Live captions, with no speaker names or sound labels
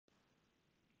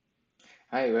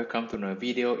Hi, welcome to another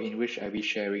video in which I will be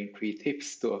sharing 3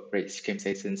 tips to operate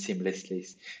Chemstation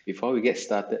seamlessly. Before we get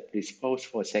started, please pause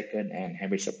for a second and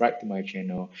have a subscribe to my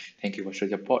channel. Thank you for your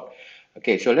support.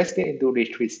 Okay, so let's get into these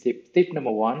 3 tips. Tip number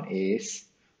 1 is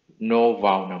no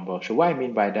Vial number. So what I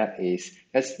mean by that is,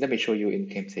 let me show you in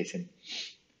Chemstation.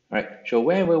 Right. So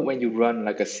wherever when you run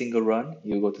like a single run,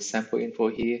 you go to sample info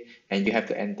here, and you have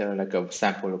to enter like a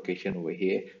sample location over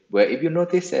here. Where if you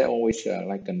notice, there always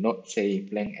like a note say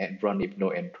blank and run if no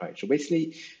entry. So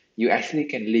basically, you actually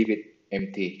can leave it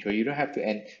empty. So you don't have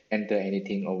to enter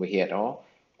anything over here at all.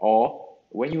 Or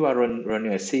when you are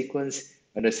running a sequence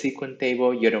on the sequence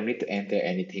table, you don't need to enter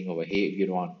anything over here if you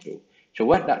don't want to. So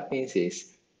what that means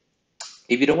is,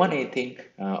 if you don't want anything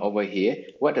over here,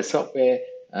 what the software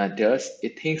does,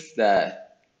 it thinks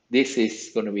that this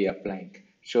is going to be a blank.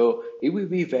 So it will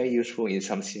be very useful in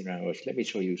some scenarios. Let me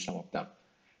show you some of them.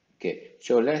 Okay,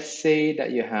 so uh, let's say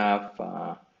you have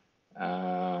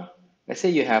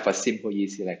a simple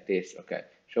EC like this. Okay,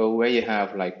 so where you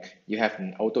have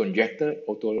an auto injector,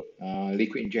 auto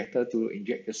liquid injector to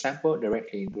inject the sample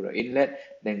directly into the inlet,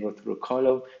 then go through the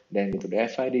column, then go to the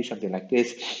FID, something like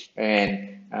this.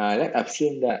 And let's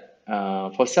assume that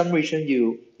for some reason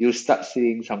you start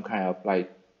seeing some kind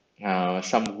of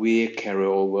some weird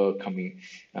carryover coming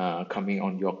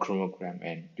on your chromogram,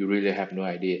 and you really have no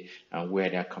idea where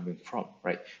they're coming from,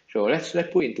 right? So let's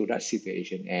put into that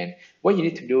situation, and what you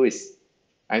need to do is,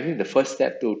 I think the first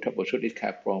step to troubleshoot this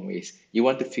kind of problem is you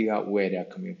want to figure out where they're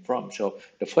coming from. So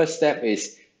the first step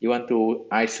is you want to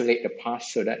isolate the part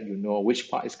so that you know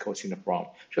which part is causing the problem.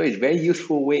 So it's very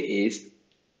useful way is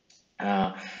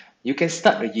uh, you can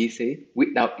start the GC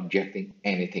without injecting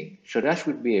anything. So that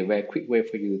would be a very quick way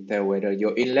for you to tell whether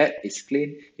your inlet is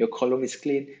clean, your column is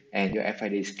clean, and your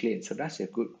FID is clean. So that's a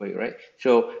good way, right?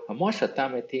 So most of the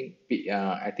time, I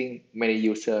think many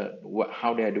users,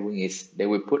 how they are doing is they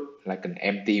will put like an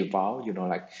empty valve,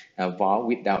 like a valve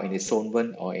without any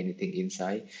solvent or anything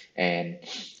inside, and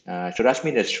so that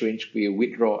means the syringe will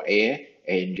withdraw air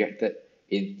and inject it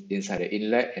inside the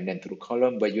inlet and then to the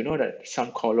column. But you know that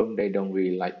some column they don't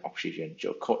really like oxygen,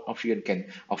 so oxygen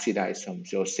can oxidize some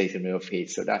so stationary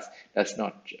phase. So that's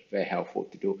not very helpful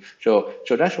to do. So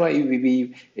that's why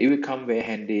it will come very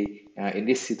handy in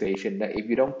this situation, that if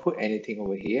you don't put anything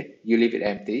over here, you leave it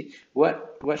empty.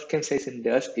 What Chemstation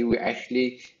does, it will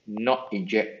actually not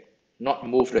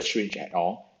move the syringe at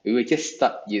all. It will just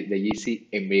start the EC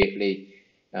immediately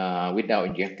without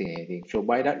injecting anything. So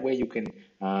by that way, you can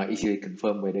easily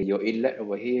confirm whether your inlet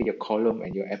over here, your column,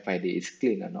 and your FID is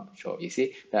clean or not. So you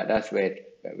see that's very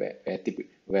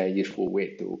useful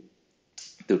way to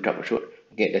troubleshoot.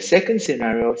 Okay, the second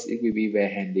scenario, it will be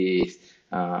very handy is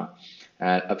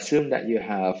assume that you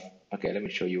have. Okay, let me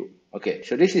show you. Okay,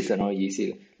 so this is another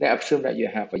EC. Let's assume that you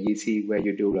have a EC where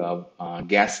you do the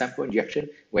gas sample injection,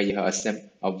 where you have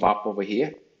a valve over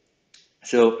here.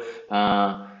 So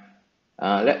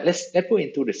let's put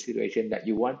into the situation that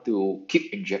you want to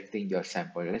keep injecting your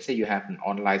sample. Let's say you have an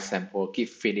online sample, keep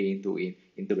feeding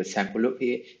into the sample loop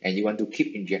here, and you want to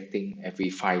keep injecting every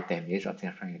 5-10 minutes or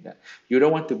something like that. You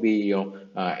don't want to be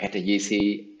at the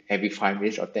GC every 5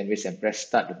 minutes or 10 minutes and press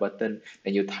start the button,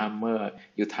 then you time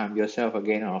yourself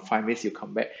again, or 5 minutes you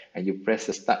come back and you press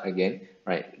the start again,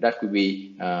 right? That could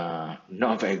be not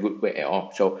a very good way at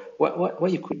all. So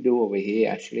what you could do over here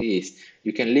actually is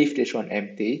you can leave this one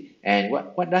empty, and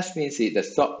what that means is the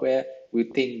software will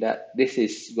think that this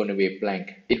is going to be a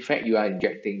blank. In fact, you are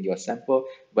injecting your sample,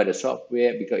 but the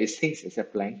software, because it thinks it's a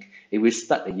blank, it will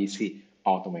start the GC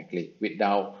automatically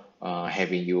without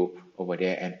having you over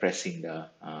there and pressing the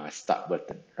start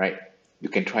button, right? You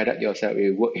can try that yourself,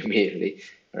 it will work immediately,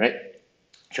 right?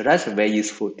 So that's a very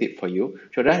useful tip for you.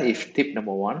 So that is tip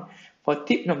number 1. For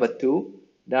tip number 2,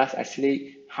 that's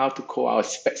actually how to call our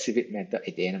specific method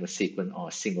at the end of a sequence or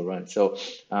a single run. So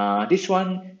this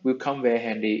one will come very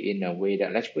handy in a way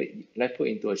that let's put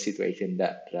into a situation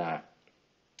that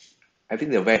I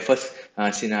think the very first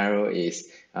scenario is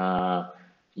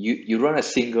you run a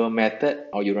single method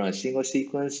or you run a single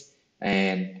sequence,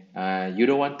 and you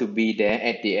don't want to be there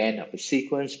at the end of a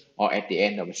sequence or at the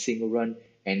end of a single run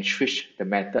and switch the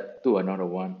method to another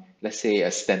one. Let's say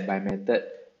a standby method,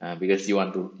 because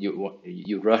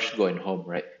you rush going home,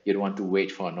 right? You don't want to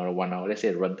wait for another 1 hour. Let's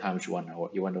say the run time is 1 hour.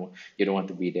 You don't want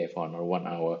to be there for another 1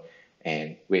 hour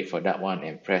and wait for that one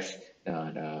and press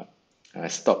the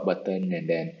stop button and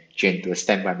then change to a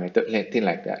standby method, anything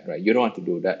like that, right? You don't want to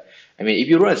do that. I mean, if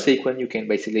you run a sequence, you can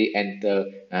basically add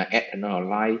another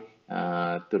line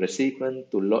to the sequence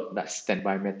to load that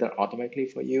standby method automatically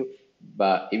for you.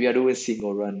 But if you are doing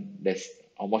single run, that's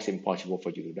almost impossible for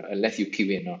you to do that unless you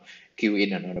queue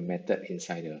in another method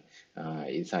inside the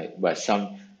inside. But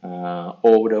some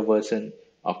older version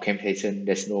of Chemstation,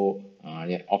 there's no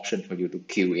option for you to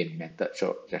queue in method.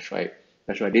 So that's why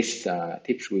this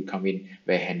tips will come in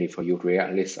very handy for you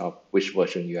regardless of which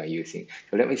version you are using.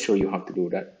 So let me show you how to do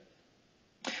that.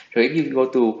 So if you go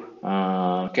to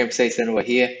Chemstation over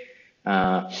here,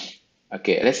 uh,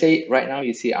 okay, let's say right now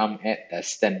you see I'm at a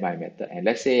standby method, and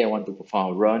let's say I want to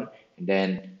perform a run, and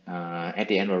then at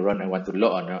the end of the run, I want to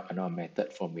load another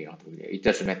method for me. It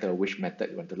doesn't matter which method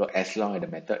you want to load, as long as the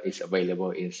method is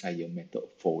available inside your method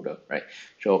folder, right?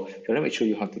 So let me show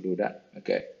you how to do that.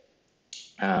 Okay.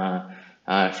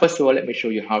 First of all, let me show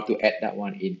you how to add that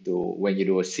one into when you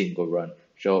do a single run.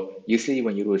 So usually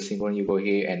when you do a single run, you go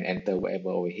here and enter whatever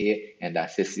over here, and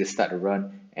that's just start the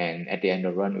run. And at the end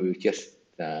of the run, we will just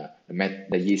the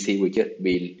GC will just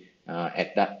be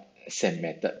at that same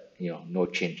method, no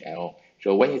change at all.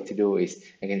 So what you have to do is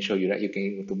I can show you that you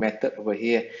can go to method over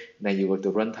here, then you go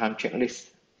to runtime checklist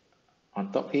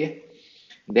on top here.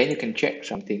 Then you can check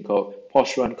something called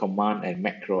post run command and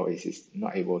macro. It's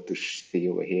not able to see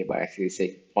over here, but actually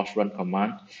say post run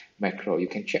command macro. You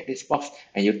can check this box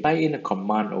and you type in a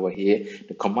command over here.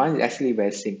 The command is actually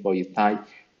very simple. You type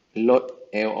load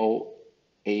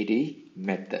LOAD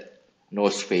method, no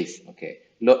space. Okay,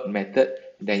 load method.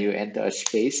 Then you enter a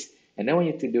space. And then what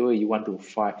you have to do, you want to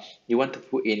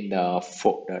put in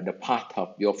the path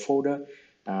of your folder.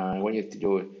 What you have to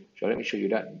do. So let me show you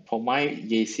that. For my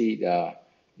JC,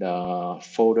 the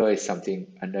folder is something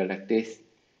under like this.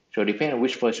 So depending on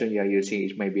which version you are using,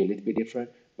 it might be a little bit different,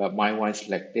 but my one's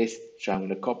like this. So I'm going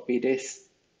to copy this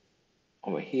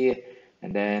over here,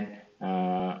 and then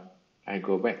I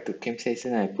go back to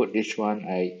Chemstation. I put this one,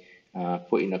 I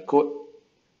put in a code.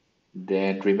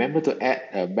 Then remember to add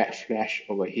a backslash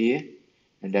over here,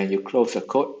 and then you close the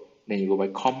code, then you go by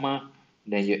comma,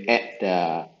 then you add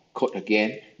the code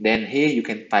again. Then here you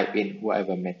can type in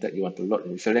whatever method you want to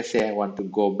load. So let's say I want to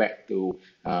go back to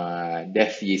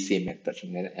def gc method. So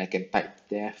I can type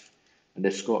def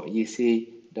underscore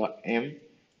gc.m,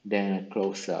 then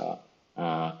close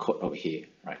code over here,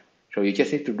 right? So you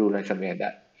just need to do like something like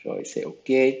that. So I say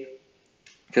okay.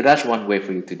 So that's one way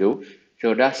for you to do.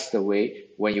 So that's the way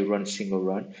when you run single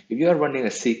run. If you are running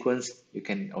a sequence, you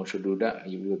can also do that.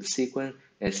 You do the sequence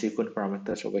and sequence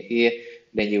parameters over here.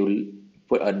 Then you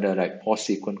put under like pause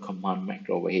sequence command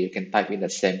macro over here. You can type in the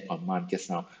same command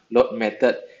just now. Load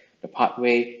method, the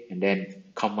pathway, and then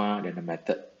comma, then the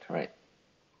method. Right.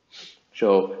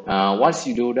 So once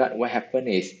you do that, what happens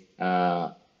is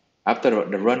after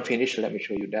the run finish, let me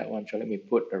show you that one. So let me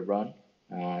put the run.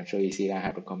 So you see I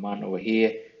have a command over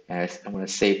here. As I'm going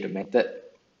to save the method.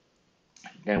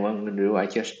 Then what I'm going to do, I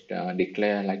just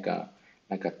declare like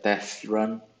a test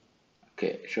run.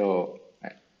 Okay, so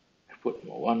I put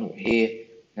one over here.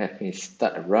 Let me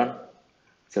start the run.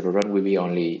 So the run will be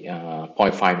only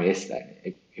 0.5 minutes.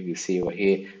 If you see over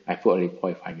here, I put only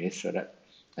 0.5 minutes, so that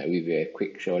will be very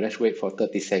quick. So let's wait for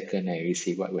 30 seconds and we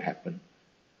see what will happen.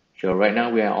 So right now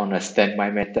we are on a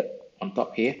standby method on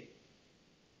top here.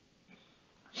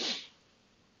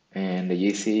 And the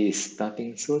GC is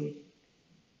starting soon.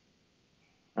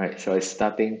 Right, so it's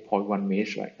starting 0.1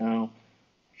 minutes right now.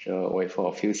 So wait for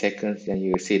a few seconds, then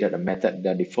you see that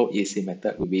the default GC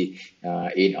method will be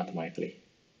in automatically.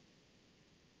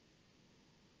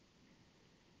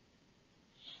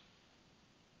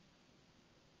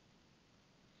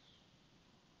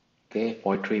 Okay,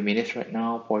 0.3 minutes right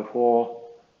now, 0.4. All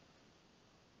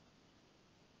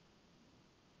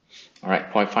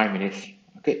right, 0.5 minutes.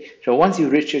 Okay, so once you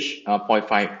reach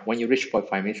 0.5, when you reach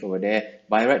 0.5 minutes over there,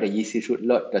 by right, the GC should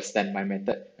load the standby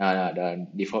method, the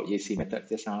default GC method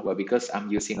just now. But because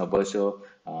I'm using a virtual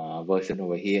version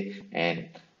over here, and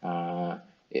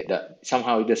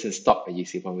somehow it doesn't stop the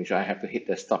GC for me, so I have to hit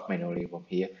the stop manually from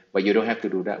here. But you don't have to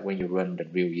do that when you run the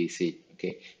real GC.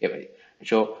 Okay,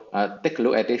 so take a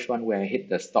look at this one where I hit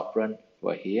the stop run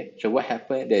over here. So what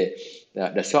happened?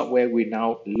 The software will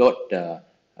now load the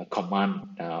command,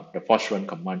 the post run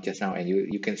command just now, and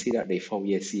you can see that the default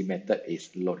ESC method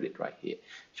is loaded right here.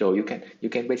 So you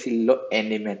can basically load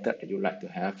any method that you like to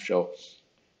have. So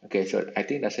okay, so I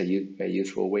think that's a very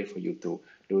useful way for you to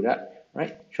do that,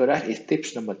 right? So that is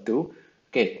tips number 2.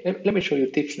 Okay, let me show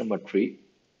you tips number 3.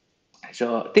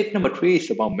 So tip number 3 is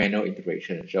about manual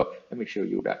integration. So let me show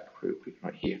you that real quick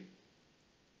right here.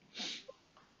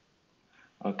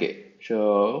 Okay,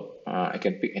 so I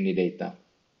can pick any data.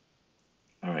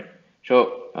 All right.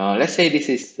 So let's say this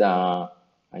is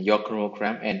your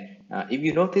program, and If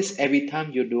you notice every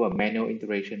time you do a manual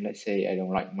iteration, let's say I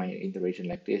don't like my iteration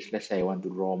like this, let's say I want to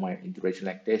draw my iteration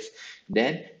like this,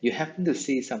 then you happen to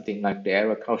see something like the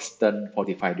error comes turn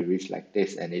 45 degrees like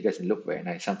this, and it doesn't look very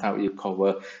nice. Sometimes you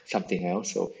cover something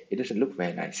else, so it doesn't look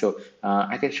very nice. So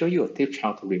I can show you a tip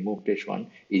how to remove this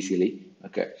one easily.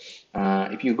 Okay,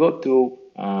 if you go to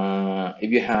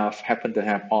if you happen to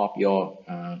have all of your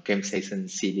Chemstation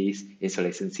CDs,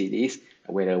 installation CDs,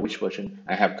 whether which version,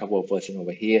 I have a couple of versions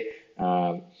over here.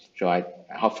 So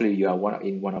hopefully you are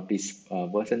in one of these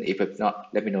versions. If it's not,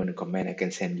 let me know in the comment. I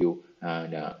can send you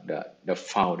the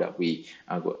file that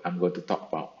I'm going to talk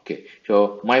about. Okay,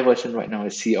 so my version right now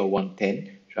is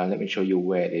CO110. So let me show you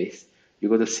where it is. You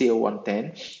go to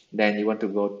CO110, then you want to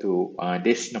go to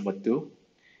this number 2,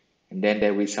 and then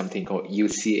there is something called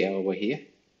UCL over here.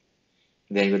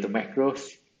 Then you go to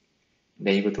macros,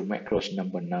 then you go to macros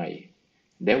number 9.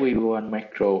 Then we want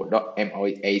macro.mac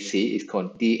is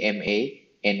called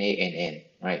TMANANN,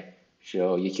 right?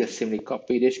 So you just simply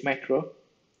copy this macro,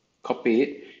 copy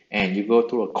it, and you go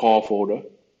to a core folder.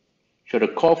 So the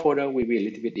core folder will be a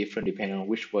little bit different depending on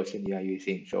which version you are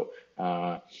using. So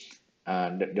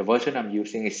the version I'm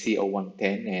using is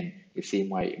CO110, and you see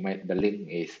the link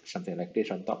is something like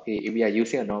this on top here. If you are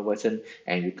using another version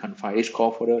and you can't find this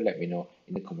core folder, let me know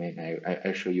in the comment.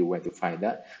 I'll show you where to find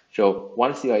that. So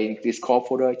once you are in this core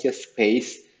folder, just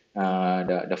paste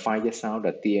the file just now,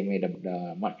 the TMA,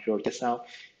 the macro just now.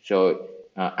 So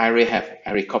I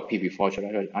already copied before, so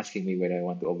that's asking me whether I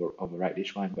want to overwrite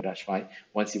this one, but that's fine.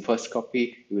 Once you first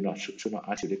copy, it will should not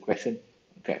ask you the question.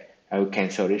 Okay, I will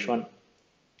cancel this one.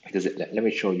 Because let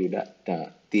me show you that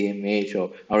TMA.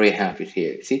 So I already have it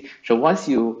here. See, so once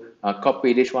you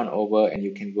copy this one over, and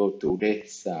you can go to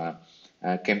this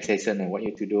Chemstation, and what you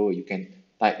have to do, you can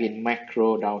type in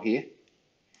macro down here,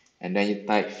 and then you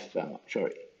type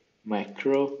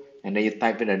macro, and then you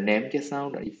type in the name just now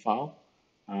that you found,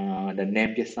 the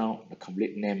name just now, the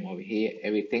complete name over here,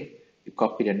 everything. You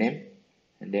copy the name,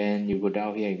 and then you go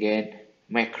down here again,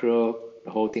 macro,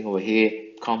 the whole thing over here,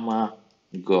 comma,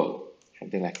 go,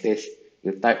 something like this.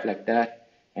 You type like that,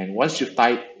 and once you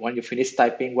finish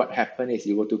typing, what happens is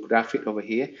you go to graphic over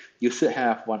here. You should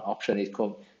have one option. It's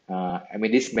called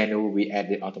this menu will be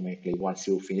added automatically once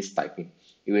you finish typing.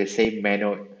 It will say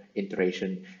manual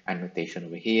iteration annotation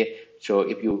over here. So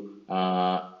if you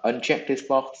uncheck this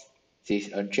box, this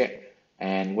uncheck,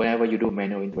 and whenever you do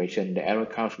manual iteration, the error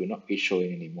counts will not be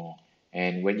showing anymore.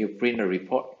 And when you print a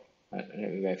report, let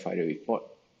me verify the report.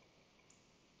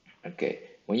 Okay,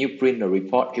 when you print the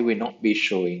report, it will not be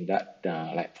showing that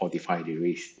like 45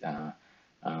 degrees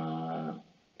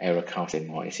error counts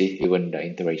anymore. You see, even the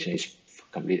iteration is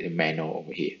completely manual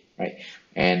over here, right?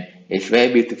 And it's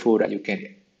very beautiful that you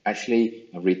can actually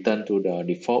return to the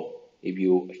default. If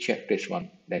you check this one,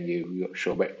 then you will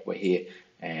show back over here,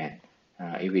 and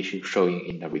it will be showing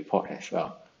in the report as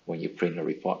well when you print the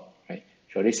report, right?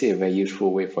 So this is a very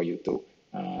useful way for you to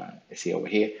see over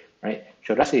here, right?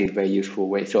 So that's a very useful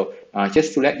way. So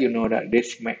just to let you know that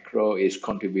this macro is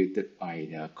contributed by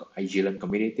the Agilent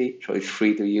community, so it's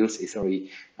free to use. It's already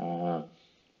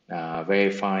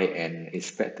verified and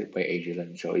inspected by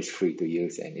Agilent, so it's free to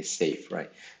use and it's safe, right?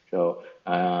 So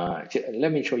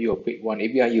let me show you a quick one.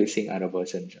 If you are using other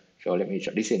versions, so let me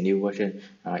show. This is a new version.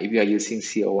 If you are using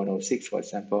CO106, for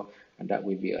example, and that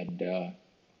will be under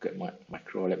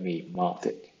macro. Let me mount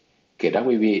it. Okay, that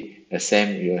will be the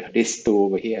same. You have this two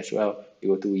over here as well.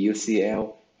 You go to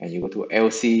UCL and you go to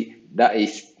LC. That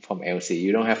is from LC.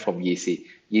 You don't have from GC.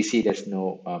 GC, there's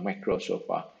no macro so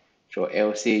far. So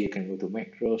LC, you can go to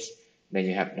macros. Then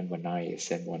you have number 9,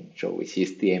 same one. So which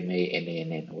is TMA and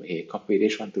ANN over here. Copy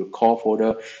this one to the core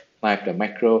folder. Type the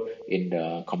macro in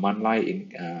the command line in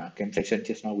Chemstation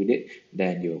just now we did.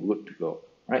 Then you're good to go.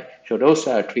 Right. So those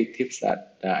are 3 tips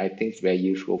that I think is very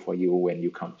useful for you when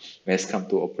it's come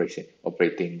to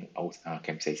operating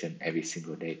Chemstation every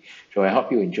single day. So I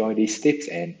hope you enjoy these tips,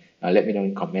 and let me know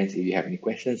in comments if you have any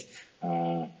questions.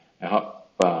 I hope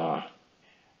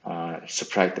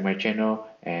subscribe to my channel,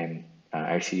 and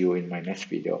I'll see you in my next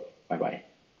video. Bye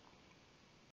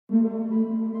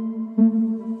bye.